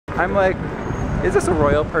I'm like, is this a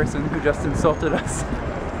royal person who just insulted us?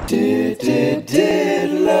 DITLO.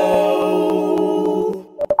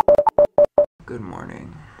 Good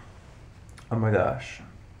morning. Oh my gosh,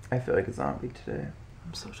 I feel like a zombie today.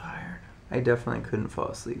 I'm so tired. I definitely couldn't fall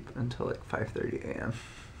asleep until like 5:30 a.m.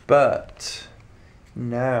 But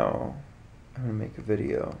now I'm gonna make a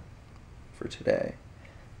video for today.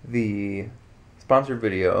 The sponsored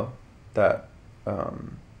video that I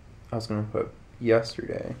was gonna put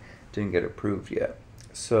yesterday didn't get approved yet.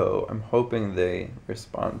 So I'm hoping they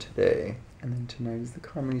respond today. And then tonight is the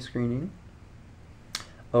comedy screening.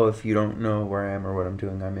 Oh, if you don't know where I am or what I'm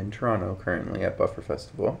doing, I'm in Toronto currently at Buffer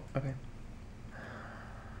Festival. Okay.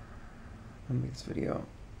 I'm gonna make this video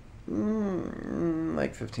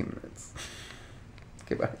like 15 minutes.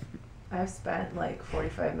 Okay, bye. I've spent like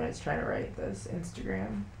 45 minutes trying to write this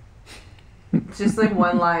Instagram. It's just like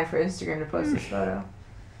one line for Instagram to post this photo.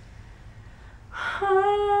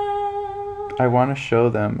 I want to show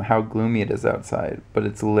them how gloomy it is outside, but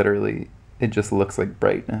it's literally, it just looks like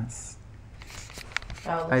brightness.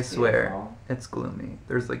 Oh, I swear, beautiful. it's gloomy.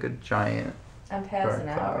 There's like a giant... I'm passing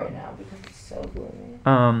out right now because it's so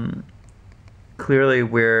gloomy. Clearly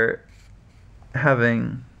we're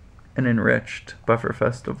having an enriched Buffer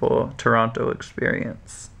Festival Toronto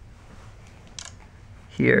experience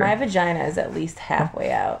here. My vagina is at least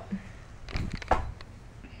halfway out.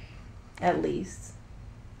 At least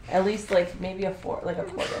like maybe a quarter.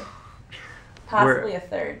 Possibly a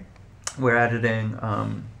third. We're editing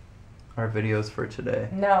our videos for today.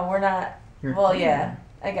 No, we're not. Well, yeah.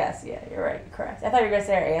 I guess, yeah, you're right. You're correct. I thought you were going to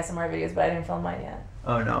say our ASMR videos, but I didn't film mine yet.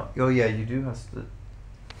 Oh, no. Oh, yeah, you do have to...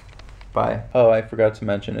 Bye. Oh, I forgot to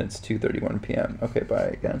mention it's 2:31 p.m. Okay, bye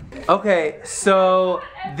again. Okay, so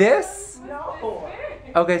this... No.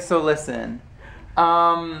 Okay, so listen.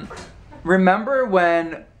 Remember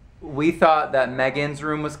when we thought that Megan's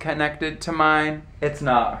room was connected to mine? It's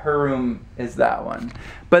not. Her room is that one.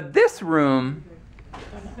 But this room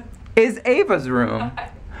is Ava's room.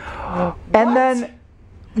 And then...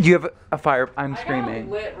 You have a fire. I'm screaming. I got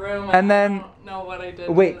a lit room. And then, I don't know what I did.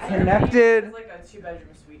 Wait, connected. It's like a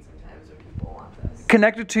 2-bedroom suite sometimes when people want this.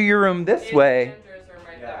 Connected to your room this way.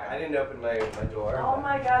 Yeah, I didn't open my door. Oh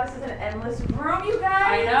my god, this is an endless room, you guys.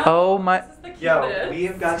 I know. Oh my. This is the cutest. Yo, we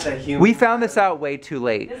have got the human. We found this out way too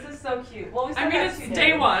late. This is so cute. Well, we still I mean, got it's 2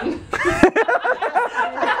 day days. one.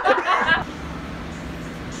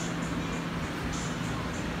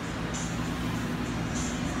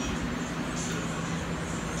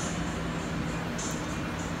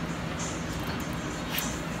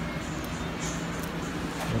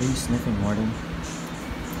 What are you sniffing, Warden?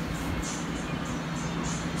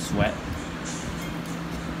 Sweat?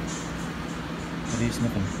 What are you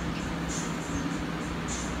sniffing?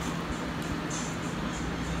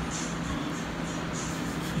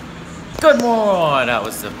 Good morning! That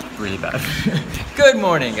was really bad. Good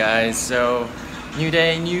morning, guys. So, new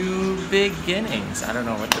day, new beginnings. I don't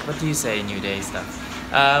know, what do you say, new day stuff?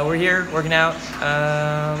 We're here, working out.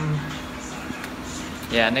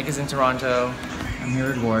 Yeah, Nick is in Toronto. I'm here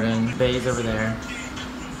with Warden. Bay's over there,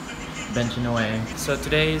 benching away. So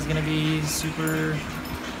today is gonna be super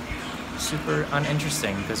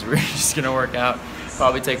uninteresting because we're just gonna work out,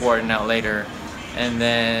 probably take Warden out later, and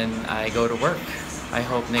then I go to work. I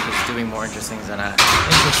hope Nick is doing more interesting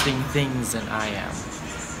things than I am.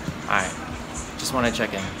 Alright, just want to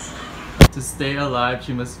check in. To stay alive,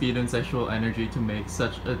 she must feed on sexual energy to make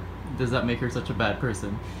does that make her such a bad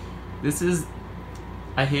person? This is...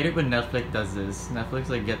 I hate it when Netflix does this. Netflix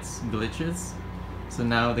like gets glitches, so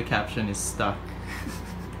now the caption is stuck.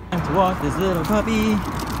 Time to walk this little puppy.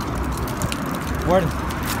 Warden.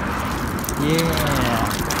 Yeah.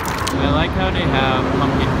 I like how they have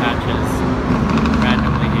pumpkin patches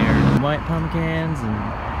randomly here. White pumpkins and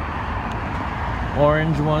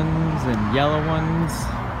orange ones and yellow ones.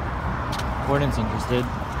 Warden's interested.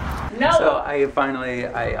 No. So I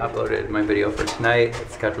uploaded my video for tonight.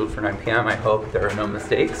 It's scheduled for 9 p.m. I hope there are no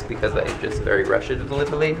mistakes because I just very rushed it a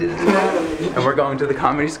little late. And we're going to the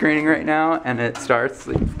comedy screening right now, and it starts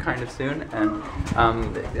like, kind of soon. And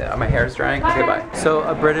my hair is drying. Okay, bye. So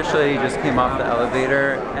a British lady just came off the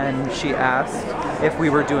elevator, and she asked if we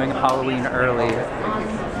were doing Halloween early.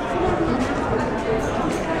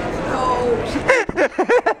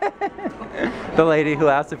 The lady who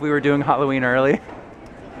asked if we were doing Halloween early.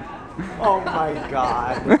 Oh my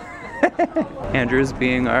god. Andrew's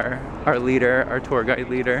being our leader, our tour guide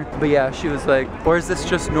leader. But yeah, she was like, or is this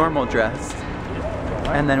just normal dress?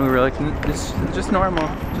 And then we were like, it's just normal,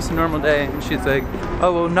 just a normal day. And she's like,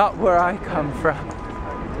 oh, well, not where I come from.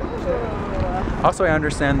 Also, I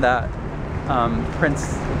understand that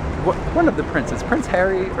Prince, one of the princes, Prince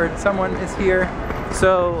Harry or someone is here.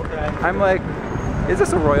 So I'm like, is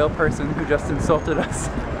this a royal person who just insulted us?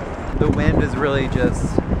 The wind is really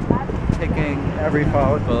just picking every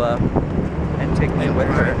follicle up and taking it with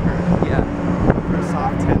her. Yeah. For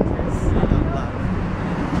soft tenders of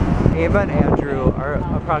love. Ava and Andrew are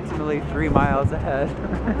approximately 3 miles ahead.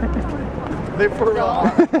 They're for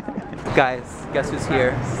real. Guys, guess who's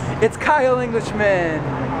here? It's Kyle Englishman!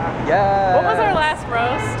 Yeah. What was our last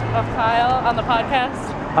roast of Kyle on the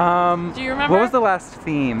podcast? Do you remember? What was the last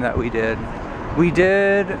theme that we did? We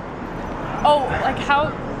did... Oh, like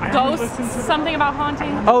how ghosts, something about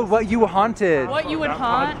haunting? Oh, what you haunted. What you would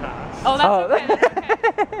haunt? Oh, that's okay.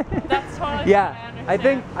 That's totally Yeah,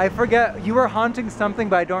 fine, I forget, you were haunting something,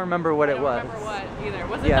 but I don't remember what it was. I don't remember what either.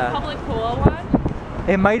 Was it Yeah. the public pool one?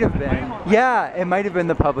 It might have been. Yeah, it might have been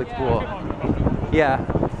the public pool. Yeah.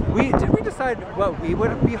 Did we decide what we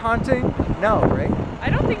would be haunting? No, right? I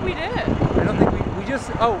don't think we did. I don't think we just,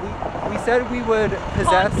 we said we would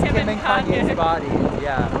possess Haunt Kim and Kanye's Kanye. bodies.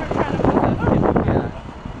 Yeah. We're trying to possess him. Yeah.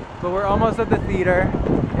 But we're almost at the theater.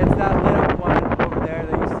 It's that lit up one over there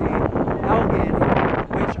that you see. Elgin,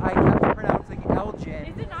 which I kept pronouncing Elgin.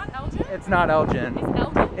 Is it not Elgin? It's not Elgin. It's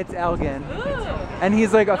Elgin? It's Elgin. Ooh. And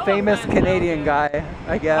he's like a No famous offense, Canadian guy,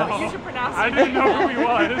 I guess. You should pronounce it. I didn't know who he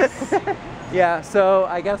was. Yeah, so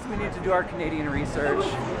I guess we need to do our Canadian research.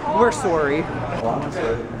 We're sorry.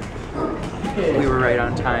 We were right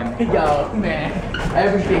on time. Yo, man,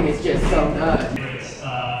 everything is just so nuts.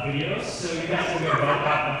 Videos, so you guys will go vote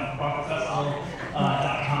at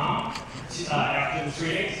buffetfestival.com after the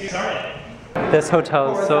screenings started. This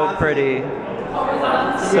hotel is so pretty.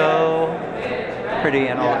 So pretty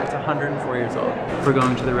and old. It's 104 years old. We're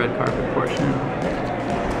going to the red carpet portion.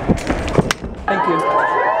 Thank you.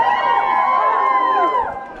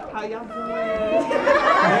 How y'all doing?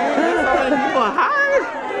 Hey, so many people. Hi.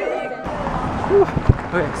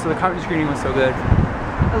 Okay, so the comedy screening was so good.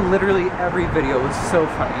 Literally every video was so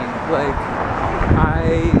funny. Like,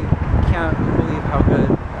 I can't believe how good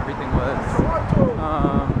everything was.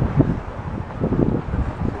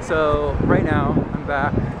 So right now I'm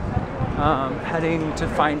back heading to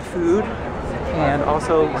find food, and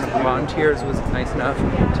also one of the volunteers was nice enough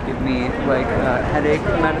to give me like headache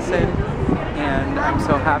medicine, and I'm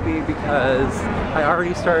so happy because I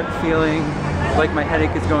already started feeling like my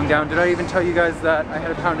headache is going down. Did I even tell you guys that I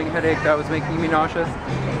had a pounding headache that was making me nauseous?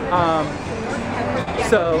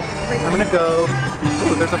 So I'm gonna go.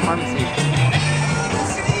 Ooh, there's a pharmacy.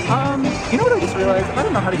 You know what I just realized? I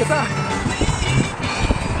don't know how to get back.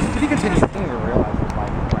 To be continued. I didn't even realize it was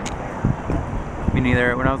right there. Me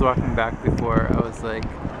neither. When I was walking back before, I was like,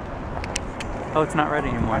 oh, it's not ready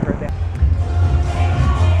anymore.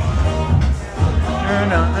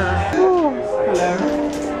 Hello.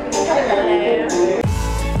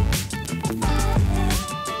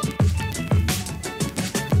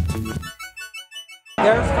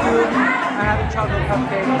 There's food. I had a chocolate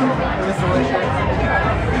cupcake. It was delicious.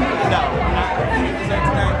 No, I'm not eating dessert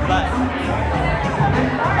tonight, but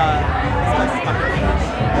this place is fucking delicious.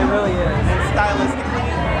 It really is. Stylistically,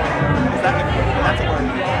 that's a word.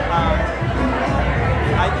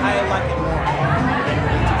 I like it more.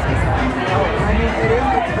 Oh, I mean, it is.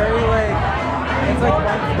 It's very like, it's like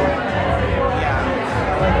one foot. Yeah.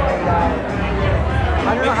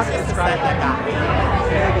 I don't know how to Maybe it's just the describe set that it. got me.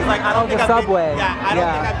 It's like, I don't think the I've subway. been, I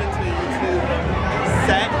don't think I've been to a YouTube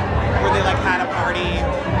set where they like had a party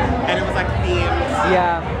and it was like themed.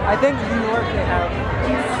 Yeah, I think New York they have a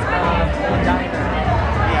diner.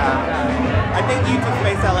 Yeah. I think YouTube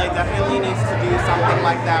Space LA definitely needs to do something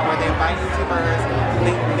like that where they invite YouTubers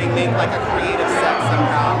and they make like a creative set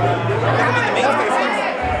somehow. Because I mean the main space looks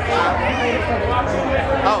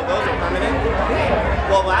oh, those are permanent?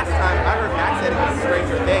 Well, last time I heard Max said it was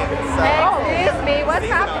Stranger Things. So Excuse me, what's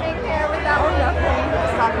happening here with that one?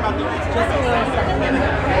 let's talk about the YouTube Just a space. little second.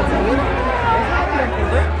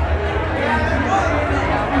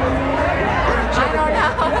 I don't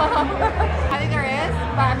know. I think there is,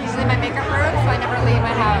 but I'm usually in my makeup room, so I never leave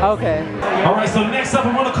my house. Okay. All right, so next up,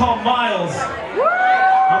 I want to call Miles.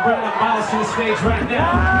 I'm bringing up Miles to the stage right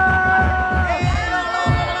now.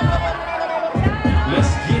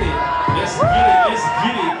 Let's get it. Let's get it. Let's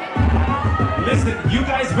get it. Listen, you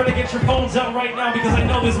guys better get your phones out right now because I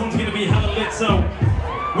know this one's going to be hella lit. So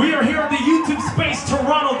we are here at the YouTube Space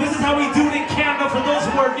Toronto. This is how we do it in Canada for those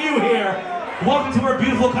who are new here. Welcome to our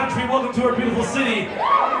beautiful country. Welcome to our beautiful city.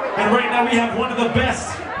 And right now we have one of the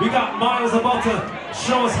best. We got Miles about to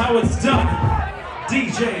show us how it's done.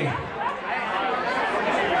 DJ.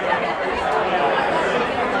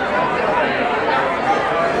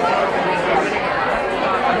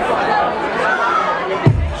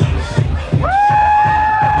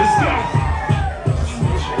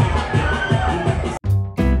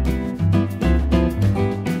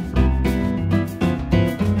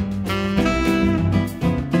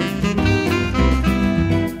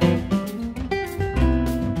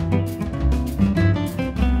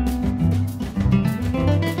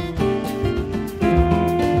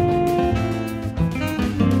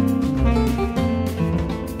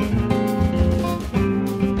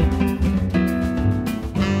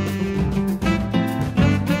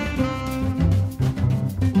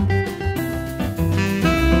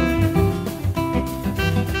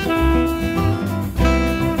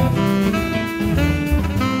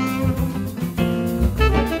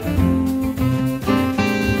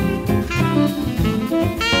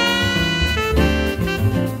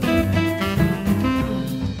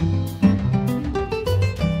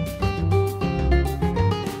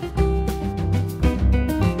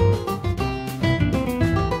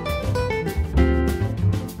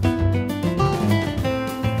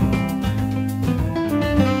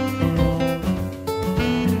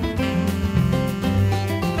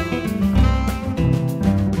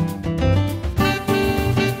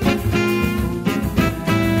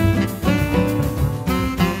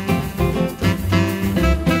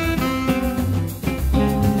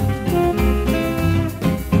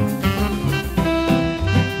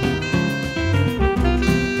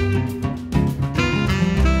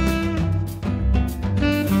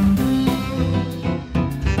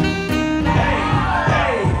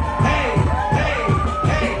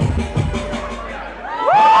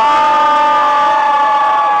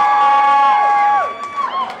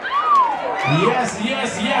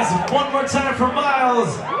 time for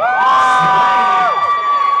Miles.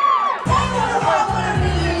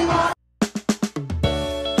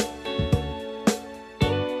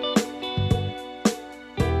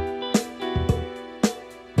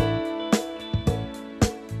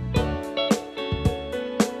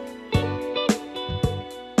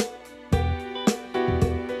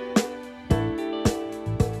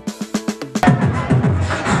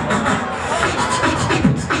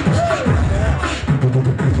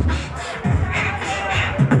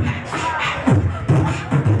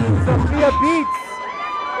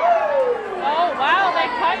 Oh wow, they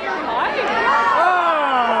cut your mic.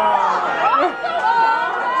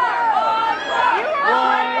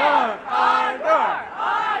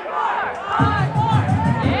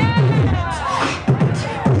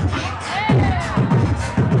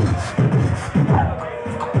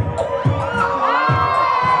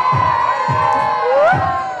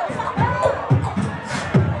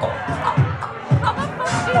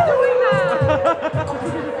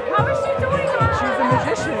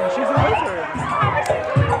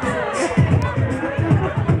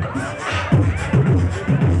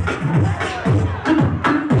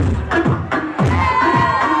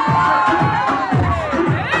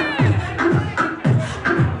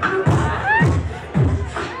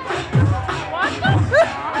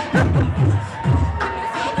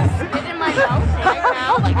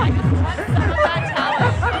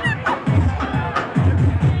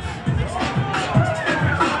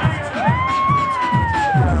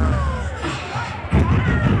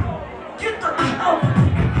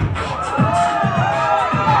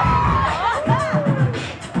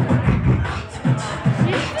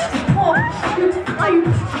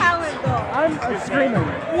 I'm screaming.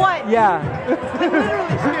 What? Yeah. I'm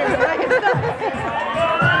literally screaming. I can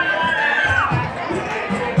stop.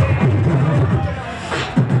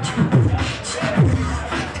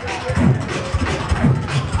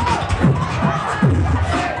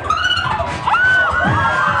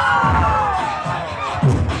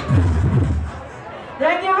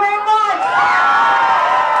 Thank you very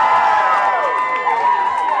much.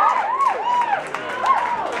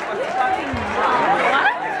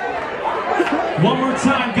 One more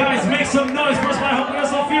time, guys, make some noise for my helping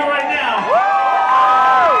us all feel right now.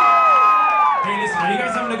 Hey, listen, are you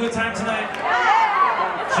guys having a good time tonight?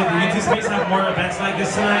 Should the YouTube space have more events like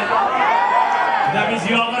this tonight? That means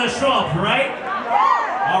you all gotta show up, right?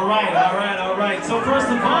 All right. So first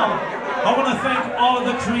of all, I want to thank all of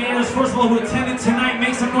the creators, first of all, who attended tonight.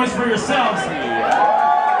 Make some noise for yourselves.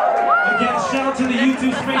 Again, shout out to the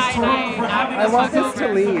YouTube Space Toronto for having us. I want this to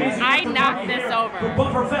leave. I knocked this over, The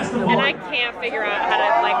Buffer Festival. and I can't figure out how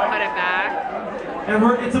to like put it back. And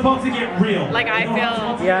it's about to get real. Like I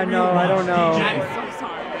feel. Yeah, no, I don't know. I'm so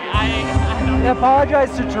sorry. I don't. I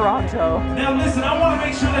apologize to Toronto. Now listen, I want to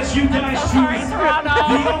make sure that you guys So sorry, choose Toronto.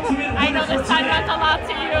 the ultimate I know winner this for time today. meant a lot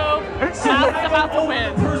to you. So Miles is about to over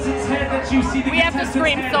win. the person's head that you see the We have to contestant's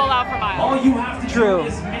scream head. so loud for Miles. All you have to True.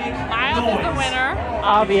 do is make Miles noise. is the winner.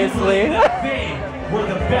 Obviously. That they were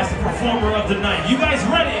the best performer of the night. You guys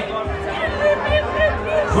ready?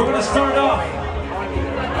 We're gonna start off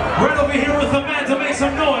right over here with Amanda. Make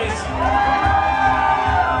some noise.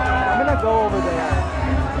 I'm gonna go over there.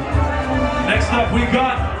 Next up, we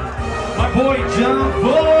got my boy John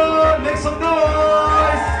Boyd. Make some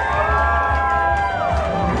noise.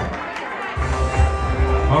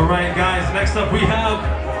 All right, guys. Next up, we have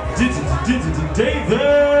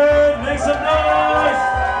David. Make some noise.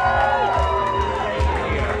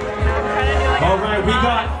 All right, we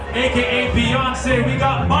got AKA Beyonce. We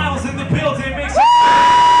got Miles in the building. Make some.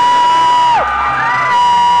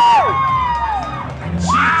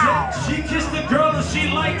 She kissed the girl and she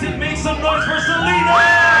liked it. Make some noise for Selena.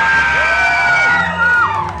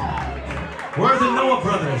 Where are the Noah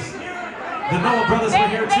brothers? The Noah brothers were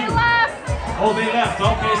here too. They left. Oh, they left.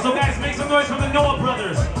 Okay, so guys, make some noise for the Noah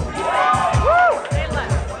brothers. They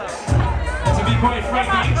left. To be quite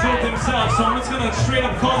frank, they introed themselves, so I'm just gonna straight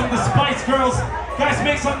up call them the Spice Girls. Guys,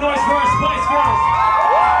 make some noise for our Spice Girls.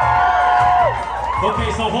 Okay,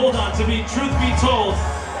 so hold on. Truth be told,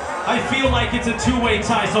 I feel like it's a two-way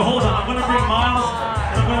tie. So hold on. I'm gonna bring Miles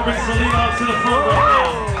and I'm gonna bring Selena up to the front right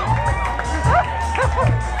now.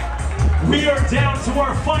 We are down to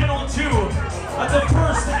our final two at the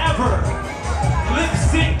first ever lip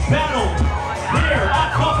sync battle here at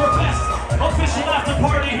Buffer Fest. Official after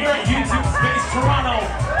party here at YouTube Space Toronto.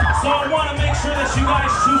 So I want to make sure that you guys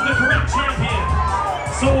choose the correct champion.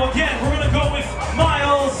 So again, we're going to go with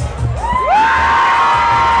Miles.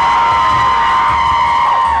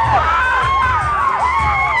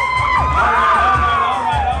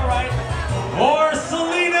 All right. Or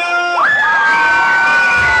Selena.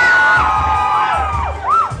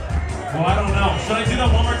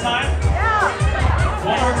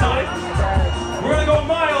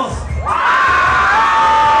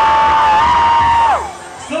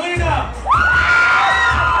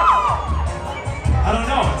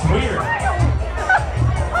 That's weird.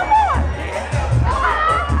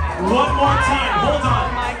 One more time. Hold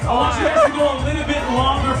on. I want you guys to go a little bit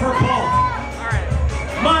longer for both.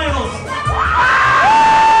 Miles.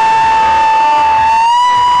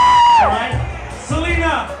 All right.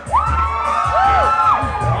 Selena.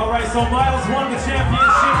 All right. So Miles won the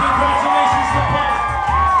championship. Congratulations to both.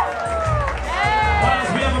 Miles,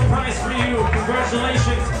 we have a prize for you.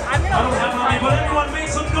 Congratulations. I don't have money, but everyone make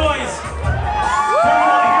some noise.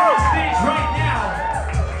 Everyone here on stage right now.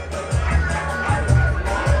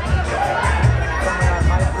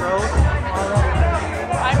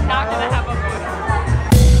 I'm not gonna have a vote.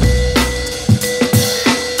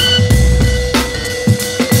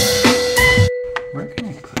 Where can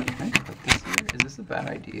I put this here? Is this a bad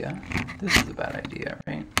idea? This is a bad idea,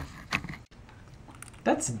 right?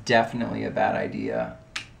 That's definitely a bad idea.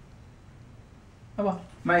 Oh well.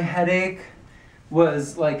 My headache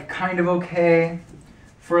was like kind of okay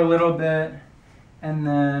for a little bit, and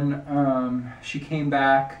then she came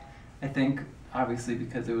back, I think obviously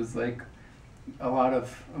because it was like a lot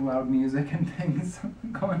of loud music and things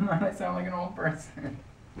going on. I sound like an old person.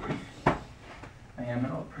 I am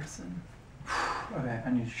an old person. Okay,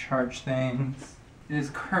 I need to charge things. It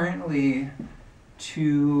is currently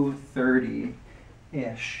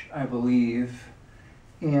 2:30-ish, I believe.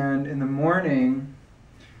 And in the morning,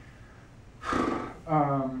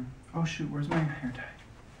 oh shoot, where's my hair tie?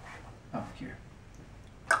 Oh, here.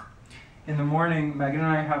 In the morning, Megan and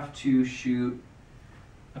I have to shoot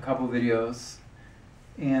a couple videos.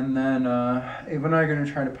 And then Ava and I are gonna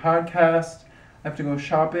try to podcast. I have to go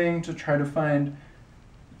shopping to try to find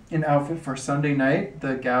an outfit for Sunday night,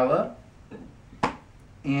 the gala.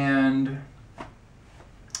 And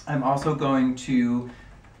I'm also going to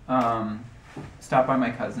stop by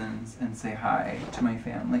my cousins and say hi to my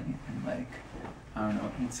family and like, I don't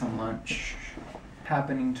know, eat some lunch.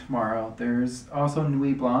 Happening tomorrow. There's also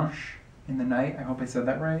Nuit Blanche in the night. I hope I said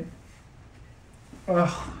that right.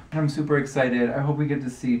 Ugh, I'm super excited. I hope we get to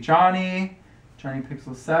see Johnny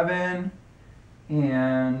Pixel 7,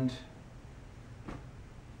 and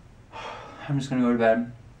I'm just gonna go to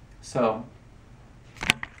bed. So,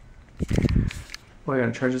 oh, I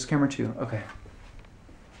gotta charge this camera too. Okay.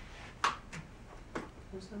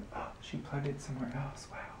 Oh, she plugged it somewhere else.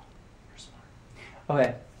 Wow, you're smart.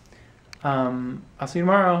 Okay. I'll see you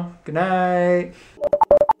tomorrow. Good night.